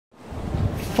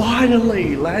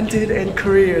finally landed in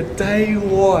Korea, day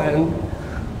one.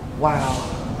 Wow,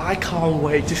 I can't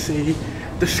wait to see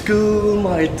the school,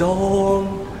 my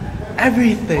dorm,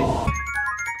 everything.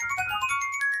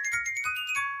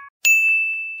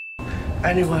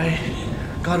 Anyway,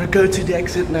 gotta go to the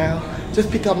exit now. Just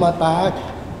pick up my bag.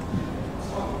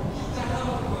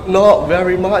 Not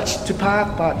very much to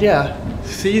pack, but yeah,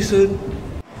 see you soon.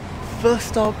 First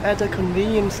stop at the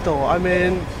convenience store. I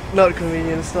mean, not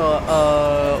convenience store,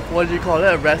 what do you call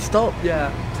it? A rest stop?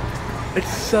 Yeah.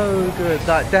 It's so good.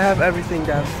 Like, they have everything.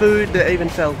 They have food, they even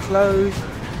sell clothes,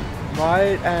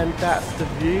 right? And that's the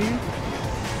view.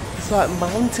 It's like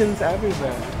mountains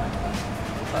everywhere.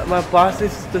 My bus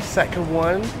is the second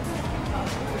one.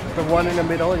 The one in the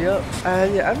middle, yep.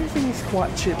 And yeah, everything is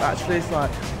quite cheap actually. It's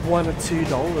like $1 or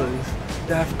 $2.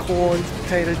 They have corn,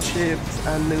 potato chips,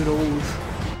 and noodles.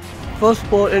 First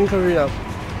bought in Korea.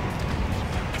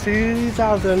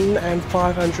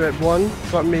 2,500 won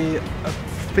got me a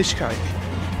fish cake.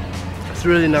 It's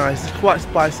really nice. It's quite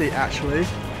spicy actually.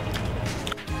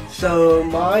 So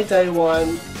my day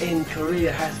one in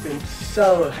Korea has been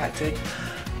so hectic.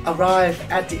 Arrived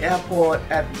at the airport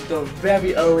at the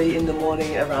very early in the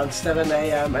morning, around 7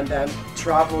 AM, and then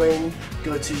traveling,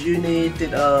 go to uni,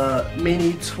 did a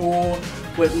mini tour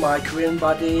with my Korean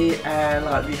buddy, and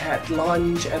like we had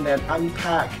lunch and then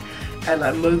unpack and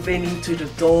like moving into the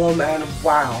dorm, and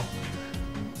wow,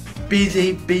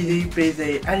 busy.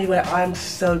 Anyway, I'm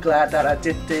so glad that I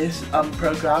did this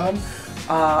program.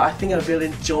 I think I will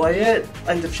enjoy it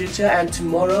in the future, and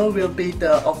tomorrow will be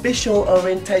the official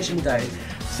orientation day.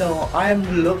 So I am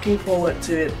looking forward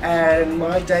to it, and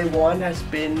my day one has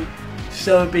been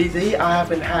so busy. I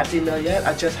haven't had dinner yet.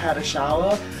 I just had a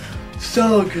shower.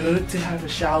 So good to have a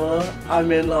shower. I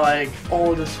mean, like,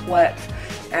 all the sweat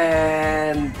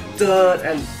and dirt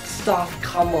and stuff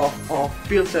come off. Oh,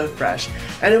 feels so fresh.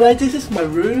 Anyway, this is my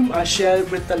room. I shared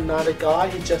it with another guy.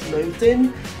 He just moved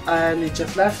in and he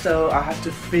just left, so I have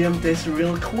to film this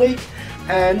real quick.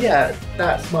 And yeah,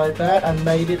 that's my bed. I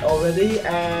made it already,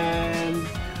 and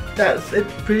that's it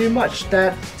pretty much.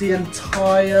 That's the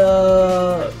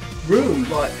entire room.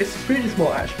 Like, it's pretty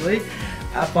small actually,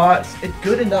 but it's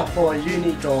good enough for a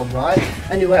uni dorm, right?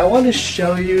 Anyway, I want to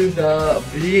show you the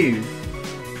view.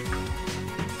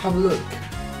 Have a look.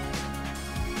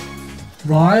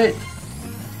 Right?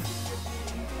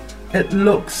 It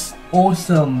looks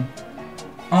awesome.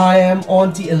 I am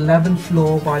on the 11th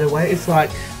floor, by the way. It's like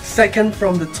second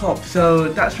from the top, so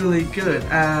that's really good.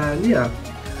 And yeah,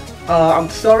 I'm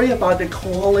sorry about the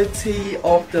quality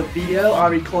of the video. I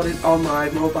recorded on my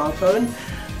mobile phone.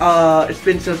 It's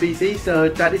been so busy, so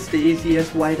that is the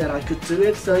easiest way that I could do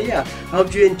it. So yeah, I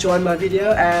hope you enjoyed my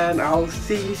video, and I'll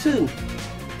see you soon.